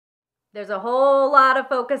There's a whole lot of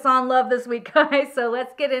focus on love this week, guys, so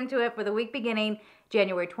let's get into it for the week beginning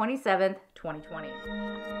January 27th, 2020.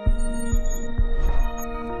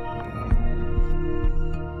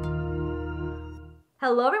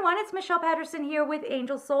 Hello everyone, it's Michelle Patterson here with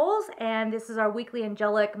Angel Souls, and this is our weekly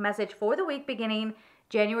angelic message for the week beginning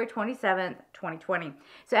January 27th, 2020.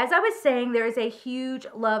 So as I was saying, there is a huge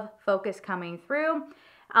love focus coming through.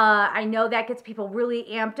 I know that gets people really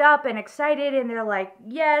amped up and excited, and they're like,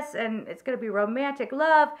 yes, and it's going to be romantic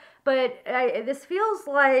love, but this feels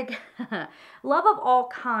like love of all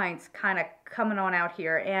kinds kind of coming on out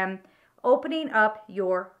here and opening up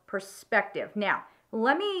your perspective. Now,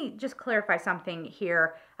 let me just clarify something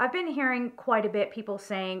here. I've been hearing quite a bit people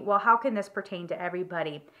saying, well, how can this pertain to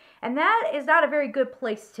everybody? And that is not a very good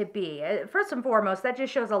place to be. First and foremost, that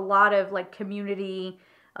just shows a lot of like community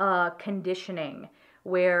conditioning,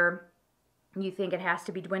 where you think it has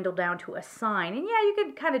to be dwindled down to a sign. And yeah, you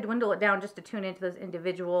can kind of dwindle it down just to tune into those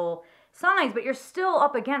individual signs, but you're still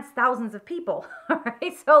up against thousands of people,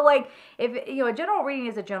 right? So like, if, a general reading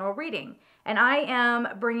is a general reading, and I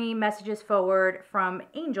am bringing messages forward from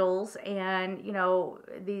angels and,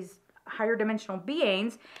 these higher dimensional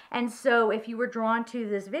beings. And so if you were drawn to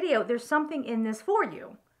this video, there's something in this for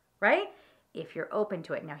you, right? If you're open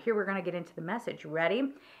to it. Now here we're going to get into the message.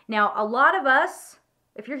 Ready? Now, a lot of us,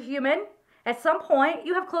 if you're human, at some point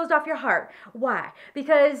you have closed off your heart. Why?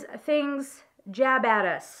 Because things jab at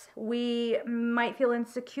us. We might feel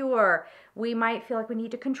insecure. We might feel like we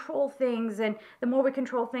need to control things. And the more we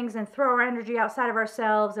control things and throw our energy outside of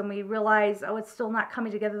ourselves, and we realize, oh, it's still not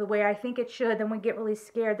coming together the way I think it should, then we get really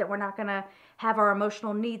scared that we're not going to have our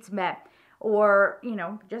emotional needs met. Or,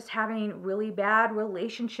 just having really bad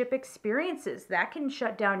relationship experiences. That can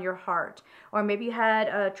shut down your heart. Or maybe you had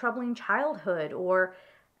a troubling childhood, or,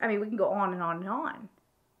 we can go on and on and on.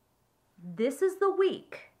 This is the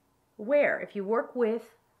week where, if you work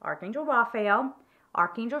with Archangel Raphael,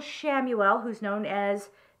 Archangel Shamuel, who's known as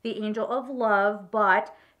the angel of love,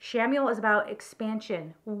 but Shamuel is about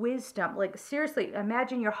expansion, wisdom. Like, seriously,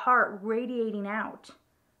 imagine your heart radiating out.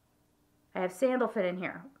 I have Sandalfin in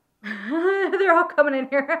here. They're all coming in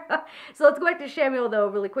here. So let's go back to Shamuel, though,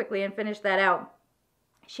 really quickly and finish that out.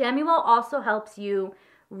 Shamuel also helps you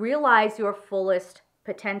realize your fullest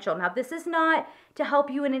potential. Now, this is not to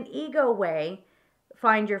help you in an ego way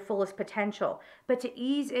find your fullest potential, but to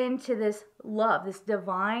ease into this love, this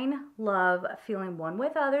divine love, feeling one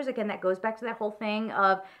with others. Again, that goes back to that whole thing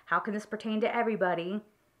of how can this pertain to everybody?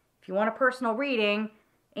 If you want a personal reading,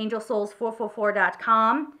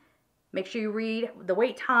 angelsouls444.com. Make sure you read the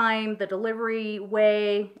wait time, the delivery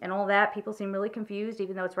way, and all that. People seem really confused,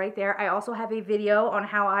 even though it's right there. I also have a video on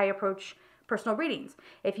how I approach personal readings.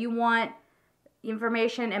 If you want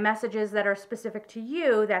information and messages that are specific to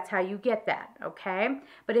you, that's how you get that, okay?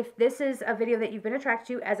 But if this is a video that you've been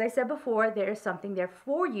attracted to, as I said before, there's something there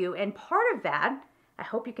for you. And part of that, I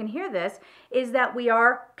hope you can hear this, is that we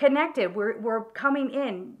are connected. We're coming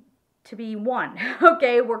in to be one,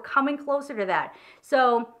 okay? We're coming closer to that.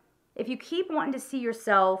 So if you keep wanting to see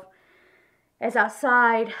yourself as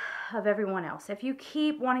outside of everyone else, if you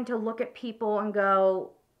keep wanting to look at people and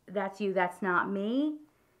go, that's you, that's not me,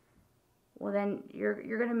 well, then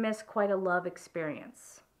you're going to miss quite a love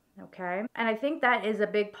experience, okay? And I think that is a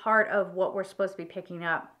big part of what we're supposed to be picking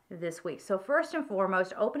up this week. So first and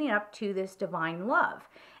foremost, opening up to this divine love.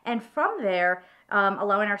 And from there,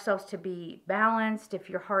 allowing ourselves to be balanced. If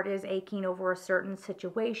your heart is aching over a certain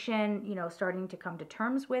situation, starting to come to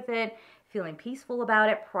terms with it, feeling peaceful about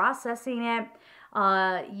it, processing it.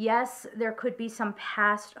 Yes, there could be some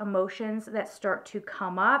past emotions that start to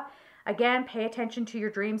come up. Again, pay attention to your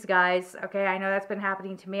dreams, guys. Okay, I know that's been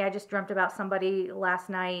happening to me. I just dreamt about somebody last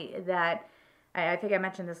night that, I think I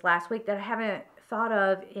mentioned this last week, that I haven't thought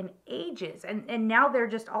of in ages. And now they're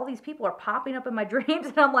just, all these people are popping up in my dreams,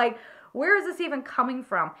 and I'm like, where is this even coming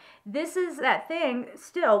from? This is that thing,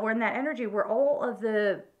 still, we're in that energy where all of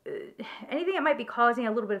the, anything that might be causing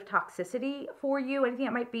a little bit of toxicity for you, anything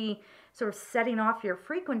that might be sort of setting off your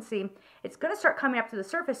frequency, it's going to start coming up to the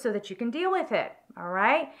surface so that you can deal with it, all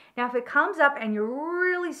right? Now, if it comes up and you're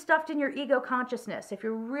really stuffed in your ego consciousness, if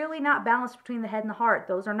you're really not balanced between the head and the heart,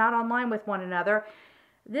 those are not online with one another,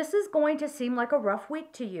 this is going to seem like a rough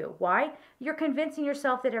week to you. Why? You're convincing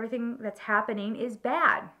yourself that everything that's happening is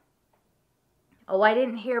bad. Oh, I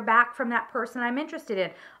didn't hear back from that person I'm interested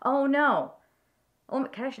in. Oh, no. Oh,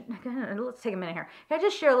 let's take a minute here. Can I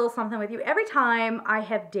just share a little something with you? Every time I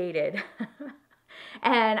have dated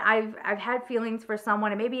and I've had feelings for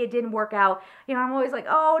someone and maybe it didn't work out, I'm always like,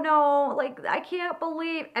 oh, no, like, I can't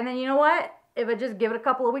believe. And then you know what? If I just give it a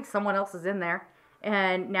couple of weeks, someone else is in there.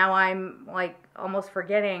 And now I'm like almost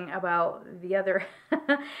forgetting about the other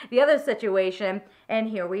the other situation, and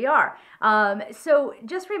here we are. So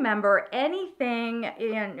just remember, anything,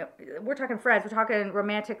 and we're talking friends, we're talking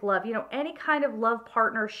romantic love, any kind of love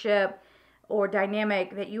partnership or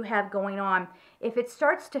dynamic that you have going on, if it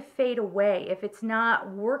starts to fade away, if it's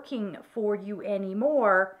not working for you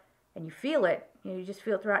anymore, and you feel it, you just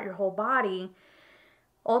feel it throughout your whole body,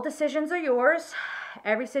 all decisions are yours.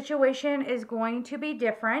 Every situation is going to be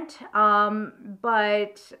different,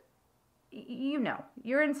 but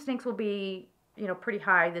your instincts will be, pretty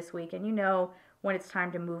high this week, and when it's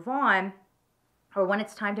time to move on, or when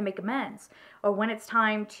it's time to make amends, or when it's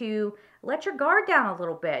time to let your guard down a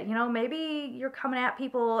little bit. Maybe you're coming at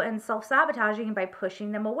people and self-sabotaging by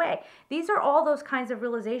pushing them away. These are all those kinds of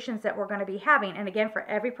realizations that we're going to be having. And again, for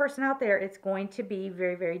every person out there, it's going to be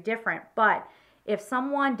very, very different. But if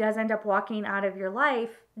someone does end up walking out of your life,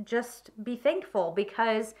 just be thankful,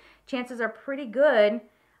 because chances are pretty good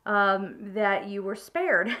that you were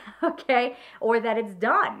spared, okay, or that it's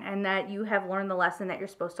done and that you have learned the lesson that you're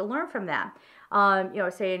supposed to learn from that.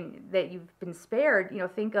 Saying that you've been spared,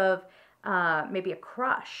 think of maybe a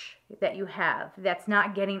crush that you have that's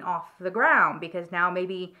not getting off the ground because now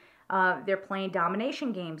maybe they're playing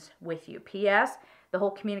domination games with you. P.S. The whole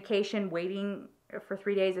communication waiting for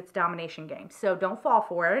 3 days, it's domination games. So don't fall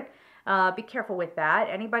for it. Be careful with that.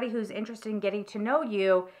 Anybody who's interested in getting to know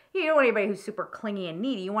you, you don't want anybody who's super clingy and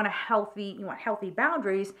needy. You want healthy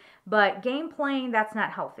boundaries, but game playing, that's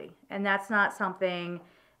not healthy. And that's not something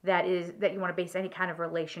that you want to base any kind of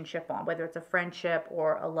relationship on, whether it's a friendship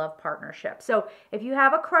or a love partnership. So if you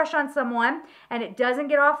have a crush on someone and it doesn't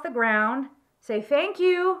get off the ground, say thank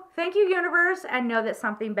you, universe, and know that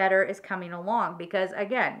something better is coming along, because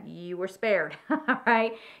again, you were spared,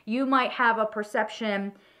 right? You might have a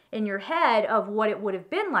perception in your head of what it would have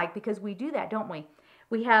been like, because we do that, don't we?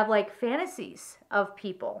 We have like fantasies of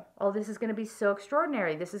people. Oh, this is going to be so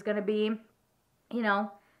extraordinary. This is going to be,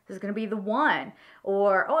 this is going to be the one.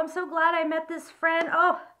 Or, oh, I'm so glad I met this friend.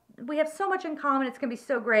 Oh, we have so much in common. It's going to be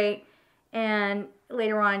so great. And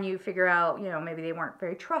later on you figure out, maybe they weren't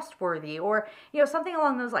very trustworthy, or, something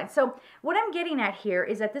along those lines. So what I'm getting at here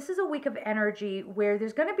is that this is a week of energy where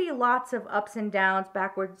there's going to be lots of ups and downs,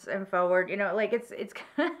 backwards and forward. Like it's it's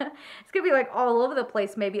going to be like all over the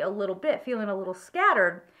place, maybe a little bit, feeling a little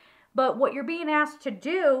scattered. But what you're being asked to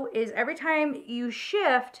do is every time you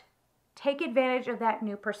shift, take advantage of that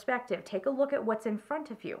new perspective. Take a look at what's in front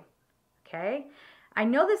of you, okay? I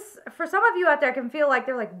know this, for some of you out there, can feel like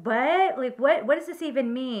they're like, what? Like, what does this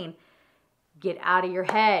even mean? Get out of your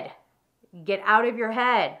head. Get out of your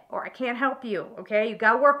head, or I can't help you, okay? You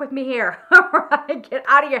got to work with me here, all right? Get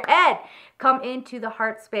out of your head. Come into the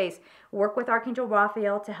heart space. Work with Archangel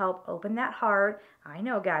Raphael to help open that heart. I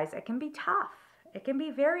know, guys, it can be tough. It can be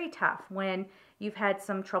very tough when you've had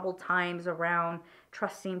some troubled times around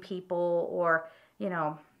trusting people, or,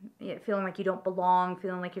 feeling like you don't belong,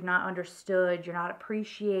 feeling like you're not understood, you're not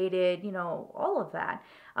appreciated, all of that.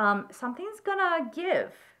 Something's gonna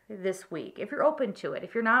give this week if you're open to it.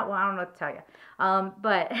 If you're not, well, I don't know what to tell you.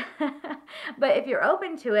 But but if you're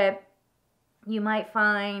open to it, you might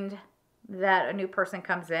find that a new person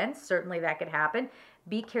comes in. Certainly that could happen.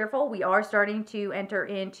 Be careful. We are starting to enter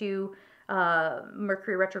into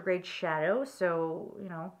Mercury retrograde shadow, so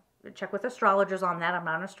check with astrologers on that. I'm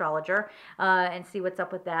not an astrologer, and see what's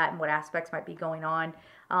up with that and what aspects might be going on.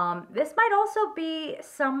 This might also be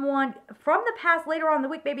someone from the past later on in the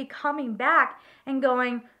week, maybe coming back and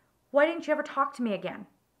going, why didn't you ever talk to me again?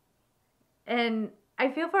 And I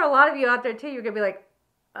feel for a lot of you out there too, you're gonna be like,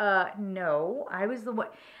 no, I was the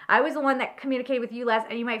one that communicated with you last.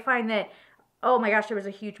 And you might find that, oh my gosh, there was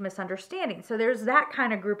a huge misunderstanding. So there's that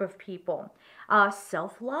kind of group of people.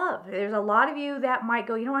 Self-love. There's a lot of you that might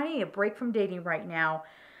go, I need a break from dating right now.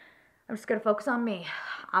 I'm just going to focus on me.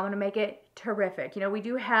 I'm going to make it terrific. We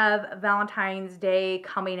do have Valentine's Day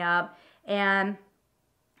coming up, and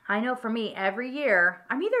I know for me, every year,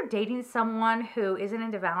 I'm either dating someone who isn't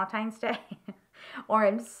into Valentine's Day or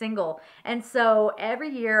I'm single. And so every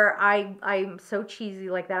year I'm so cheesy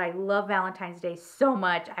like that. I love Valentine's Day so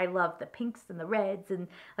much. I love the pinks and the reds and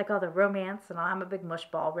like all the romance, and I'm a big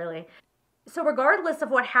mushball, really. So regardless of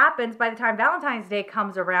what happens by the time Valentine's Day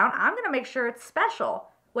comes around, I'm going to make sure it's special,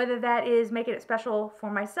 whether that is making it special for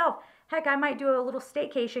myself. Heck, I might do a little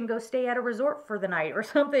staycation, go stay at a resort for the night or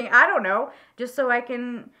something. I don't know, just so I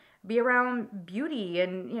can be around beauty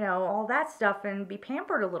and, all that stuff and be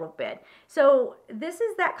pampered a little bit. So this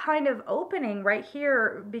is that kind of opening right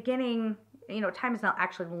here, beginning, time is not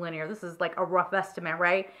actually linear. This is like a rough estimate,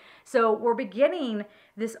 right? So we're beginning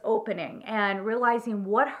this opening and realizing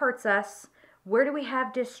what hurts us, Where do we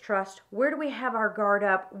have distrust? Where do we have our guard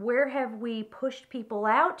up? Where have we pushed people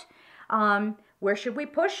out? Where should we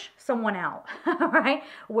push someone out, right?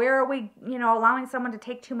 Where are we, allowing someone to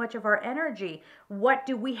take too much of our energy? What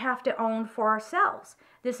do we have to own for ourselves?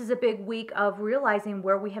 This is a big week of realizing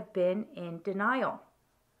where we have been in denial.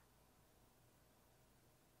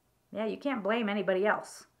 Yeah, you can't blame anybody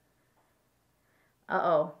else.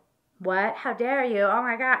 Uh-oh. What? How dare you? Oh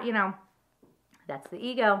my God, that's the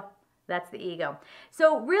ego. That's the ego.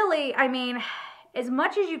 So really, I mean, as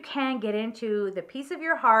much as you can get into the peace of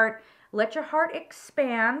your heart, let your heart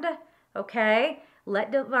expand, okay?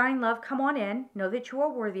 Let divine love come on in. Know that you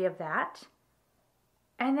are worthy of that.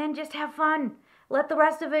 And then just have fun. Let the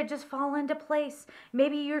rest of it just fall into place.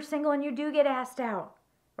 Maybe you're single and you do get asked out,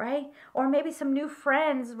 right? Or maybe some new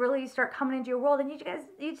friends really start coming into your world and you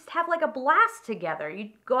just have like a blast together. You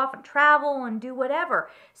go off and travel and do whatever.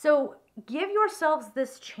 So give yourselves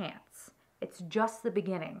this chance. It's just the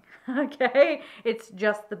beginning, okay? It's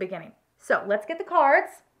just the beginning. So let's get the cards.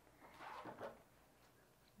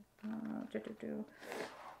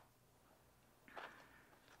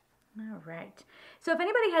 All right. So if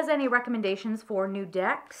anybody has any recommendations for new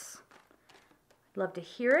decks, I'd love to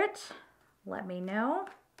hear it. Let me know.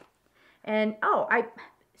 And,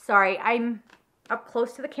 sorry, I'm up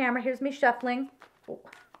close to the camera. Here's me shuffling. Oh.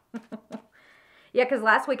 Yeah, because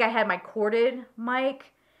last week I had my corded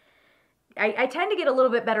mic. I tend to get a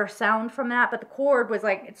little bit better sound from that, but the cord was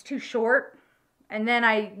like, it's too short. And then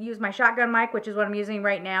I use my shotgun mic, which is what I'm using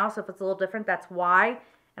right now. So if it's a little different, that's why.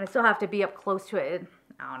 And I still have to be up close to it.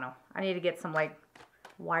 I don't know. I need to get some like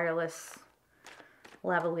wireless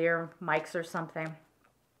lavalier mics or something.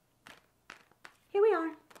 Here we are.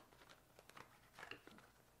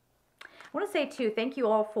 I want to say too, thank you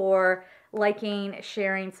all for liking,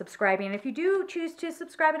 sharing, subscribing. And if you do choose to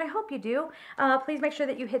subscribe, and I hope you do, please make sure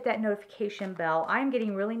that you hit that notification bell. I'm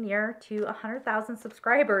getting really near to 100,000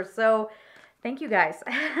 subscribers. So thank you guys.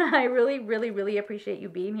 I really, really, really appreciate you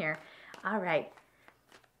being here. All right.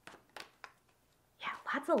 Yeah,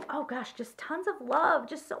 lots of, oh gosh, just tons of love.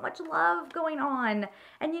 Just so much love going on.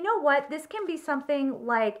 And you know what? This can be something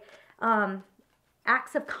like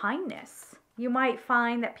acts of kindness. You might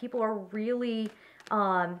find that people are really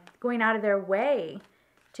going out of their way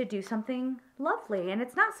to do something lovely. And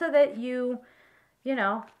it's not so that you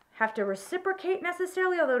have to reciprocate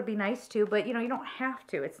necessarily, although it'd be nice to, but you don't have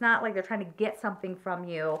to. It's not like they're trying to get something from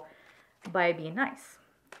you by being nice.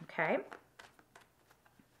 Okay.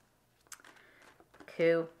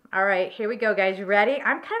 Cool. All right, here we go, guys. You ready?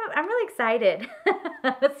 I'm really excited.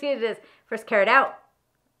 Let's see what it is. First card out.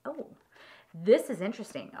 Oh, this is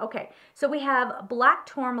interesting. Okay, so we have black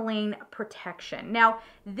tourmaline protection. Now,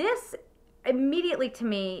 this immediately to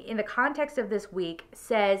me, in the context of this week,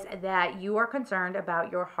 says that you are concerned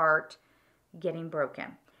about your heart getting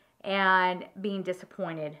broken and being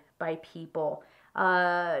disappointed by people.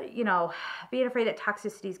 Being afraid that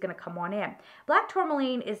toxicity is going to come on in. Black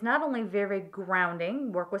tourmaline is not only very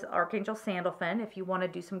grounding, work with Archangel Sandalphon if you want to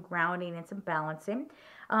do some grounding and some balancing,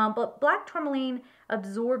 but black tourmaline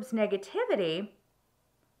absorbs negativity.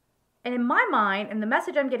 And in my mind, and the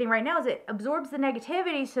message I'm getting right now is it absorbs the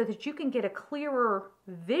negativity so that you can get a clearer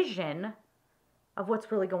vision of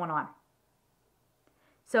what's really going on.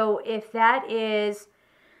 So if that is,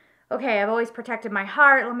 okay, I've always protected my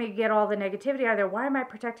heart, let me get all the negativity out of there. Why am I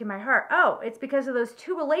protecting my heart? Oh, it's because of those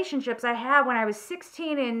two relationships I had when I was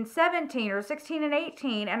 16 and 17 or 16 and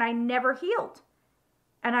 18, and I never healed.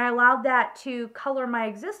 And I allowed that to color my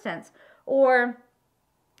existence. Or,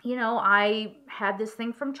 I had this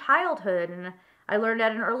thing from childhood, and I learned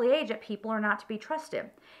at an early age that people are not to be trusted.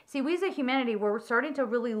 See, we as a humanity, we're starting to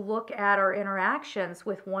really look at our interactions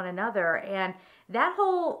with one another, and that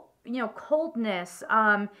whole coldness,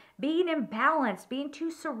 being imbalanced, being too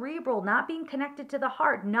cerebral, not being connected to the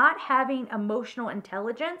heart, not having emotional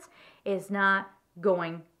intelligence is not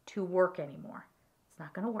going to work anymore. It's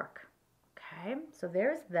not going to work. Okay, so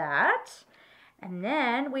there's that. And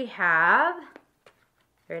then we have,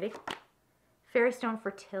 ready? Fairy Stone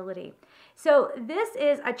Fertility. So this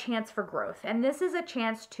is a chance for growth, and this is a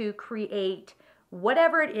chance to create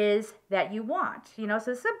whatever it is that you want, so this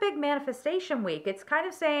is a big manifestation week. It's kind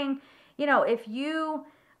of saying, if you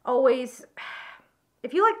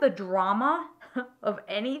like the drama of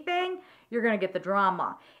anything, you're going to get the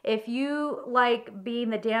drama. If you like being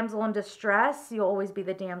the damsel in distress, you'll always be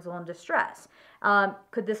the damsel in distress.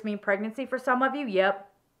 Could this mean pregnancy for some of you? Yep.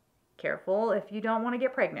 Careful if you don't want to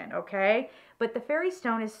get pregnant, okay? But the Fairy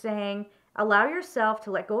Stone is saying, allow yourself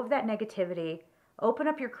to let go of that negativity, open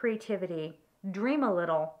up your creativity, dream a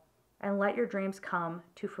little, and let your dreams come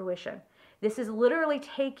to fruition. This is literally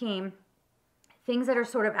taking things that are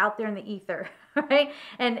sort of out there in the ether, right?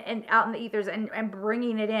 And out in the ethers and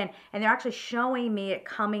bringing it in. And they're actually showing me it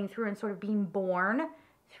coming through and sort of being born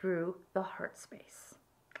through the heart space.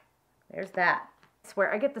 There's that. I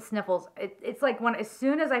swear, I get the sniffles. It's like as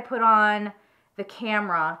soon as I put on the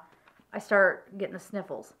camera, I start getting the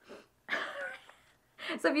sniffles.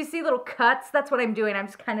 So if you see little cuts, that's what I'm doing. I'm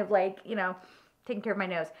just kind of like, you know, taking care of my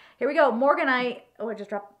nose. Here we go. Morganite. Oh, I just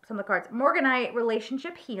dropped some of the cards. Morganite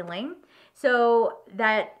relationship healing. So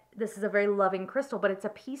this is a very loving crystal, but it's a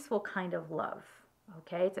peaceful kind of love.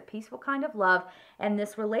 Okay, it's a peaceful kind of love. And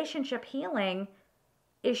this relationship healing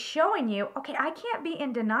is showing you, okay, I can't be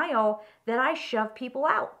in denial that I shove people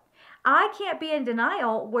out. I can't be in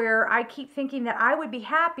denial where I keep thinking that I would be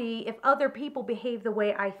happy if other people behave the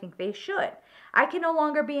way I think they should. I can no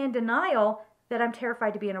longer be in denial that I'm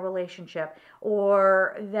terrified to be in a relationship,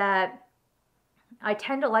 or that I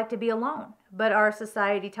tend to like to be alone. But our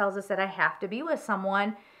society tells us that I have to be with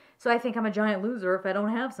someone, so I think I'm a giant loser if I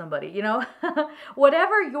don't have somebody, you know?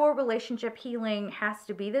 Whatever your relationship healing has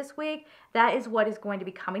to be this week, that is what is going to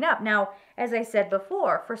be coming up. Now, as I said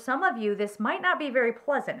before, for some of you, this might not be very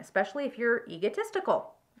pleasant, especially if you're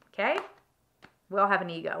egotistical, okay? We all have an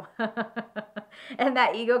ego, and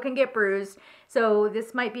that ego can get bruised. So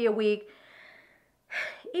this might be a week,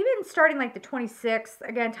 even starting like the 26th,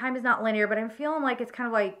 again, time is not linear, but I'm feeling like it's kind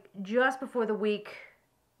of like just before the week,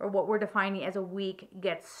 or what we're defining as a week,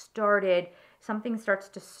 gets started, something starts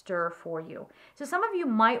to stir for you. So some of you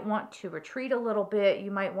might want to retreat a little bit.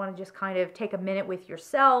 You might want to just kind of take a minute with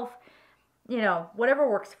yourself, you know, whatever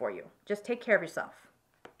works for you. Just take care of yourself.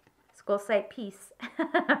 Let's go say peace,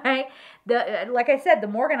 right? Like I said, the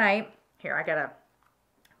Morganite, here, I gotta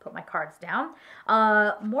put my cards down.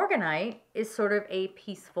 Morganite is sort of a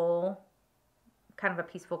peaceful, kind of a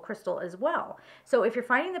peaceful crystal as well. So if you're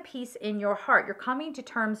finding the peace in your heart, you're coming to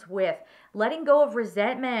terms with letting go of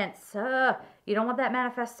resentments. You don't want that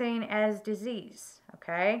manifesting as disease,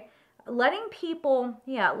 okay? Letting people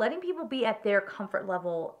be at their comfort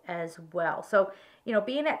level as well. So, you know,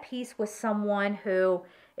 being at peace with someone who,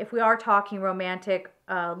 if we are talking romantic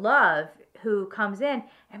love, who comes in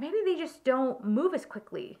and maybe they just don't move as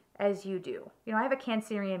quickly as you do. You know, I have a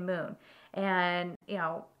Cancerian moon, and, you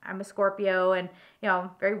know, I'm a Scorpio, and, you know,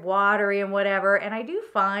 very watery and whatever. And I do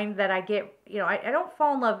find that I get, you know, I don't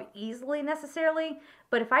fall in love easily necessarily,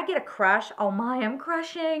 but if I get a crush, oh my, I'm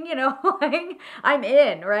crushing, you know, like I'm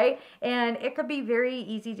in, right? And it could be very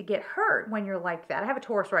easy to get hurt when you're like that. I have a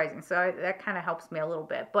Taurus rising, so that kind of helps me a little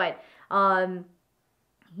bit. But,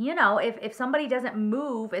 you know, if somebody doesn't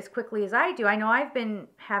move as quickly as I do, I know I've been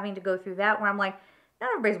having to go through that where I'm like, not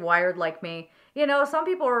everybody's wired like me. You know, some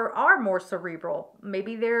people are more cerebral.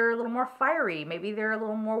 Maybe they're a little more fiery. Maybe they're a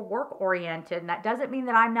little more work-oriented. And that doesn't mean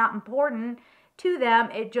that I'm not important to them.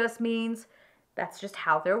 It just means that's just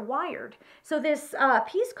how they're wired. So this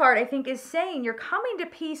peace card, I think, is saying you're coming to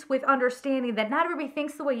peace with understanding that not everybody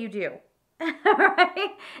thinks the way you do.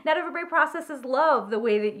 Right? Not everybody processes love the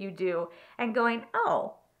way that you do. And going,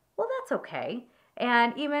 oh, well, that's okay.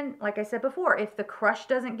 And even, like I said before, if the crush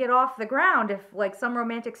doesn't get off the ground, if like some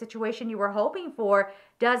romantic situation you were hoping for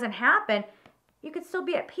doesn't happen, you could still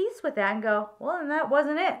be at peace with that and go, well, then that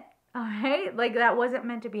wasn't it. All right? Like that wasn't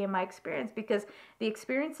meant to be in my experience, because the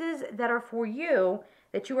experiences that are for you,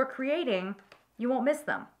 that you are creating, you won't miss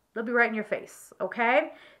them. They'll be right in your face.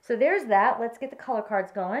 Okay? So there's that. Let's get the color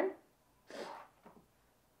cards going.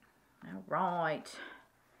 All right.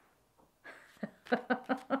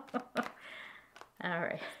 All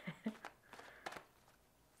right.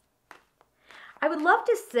 I would love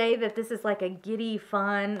to say that this is like a giddy,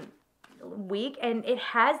 fun week, and it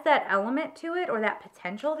has that element to it, or that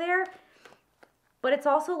potential there, but it's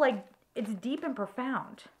also like, it's deep and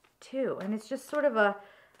profound too, and it's just sort of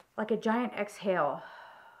like a giant exhale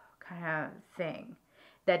kind of thing.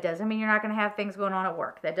 That doesn't mean you're not going to have things going on at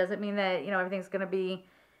work. That doesn't mean that, you know, everything's going to be,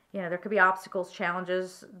 you know, there could be obstacles,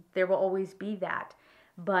 challenges. There will always be that.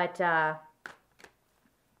 But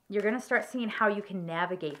you're going to start seeing how you can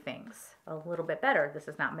navigate things a little bit better. This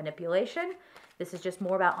is not manipulation. This is just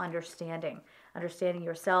more about understanding. Understanding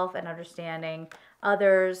yourself and understanding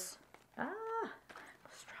others.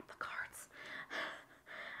 Let's drop the cards.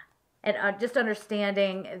 And just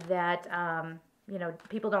understanding that, you know,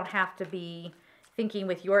 people don't have to be thinking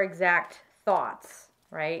with your exact thoughts,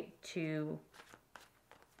 right? To,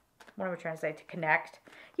 what am I trying to say? To connect.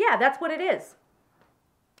 Yeah, that's what it is.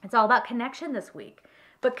 It's all about connection this week.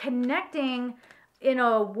 But connecting in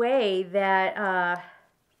a way that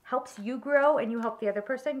helps you grow and you help the other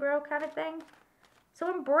person grow, kind of thing.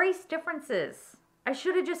 So embrace differences. I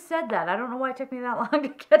should have just said that. I don't know why it took me that long to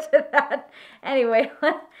get to that. Anyway,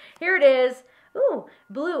 here it is. Ooh,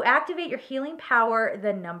 blue, activate your healing power.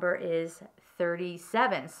 The number is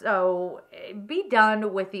 37. So be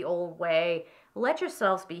done with the old way. Let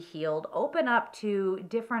yourselves be healed. Open up to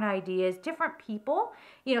different ideas, different people.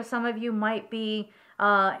 You know, some of you might be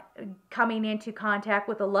coming into contact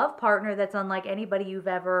with a love partner that's unlike anybody you've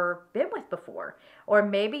ever been with before. Or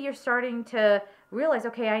maybe you're starting to realize,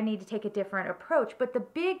 okay, I need to take a different approach. But the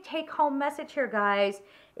big take-home message here, guys,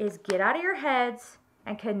 is get out of your heads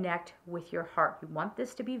and connect with your heart. You want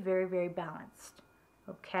this to be very, very balanced.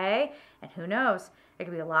 Okay? And who knows? There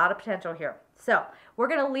could be a lot of potential here. So we're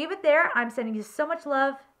going to leave it there. I'm sending you so much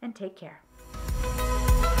love and take care.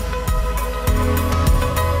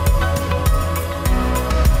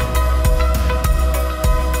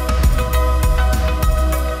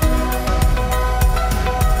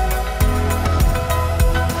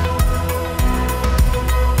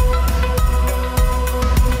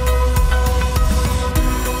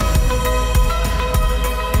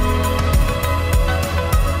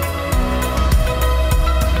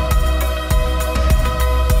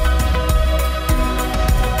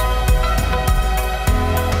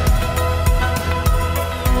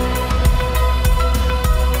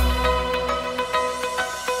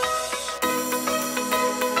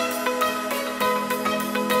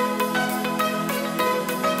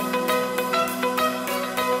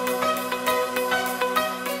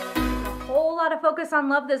 Focus on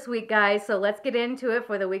love this week, guys. So let's get into it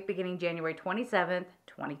for the week beginning January 27th,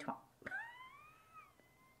 2020.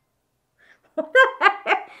 What the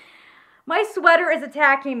heck? My sweater is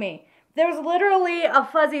attacking me. There's literally a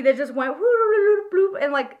fuzzy that just went bloop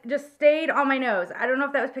and like just stayed on my nose. I don't know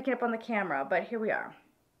if that was picking up on the camera, but here we are.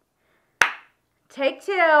 Take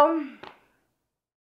two.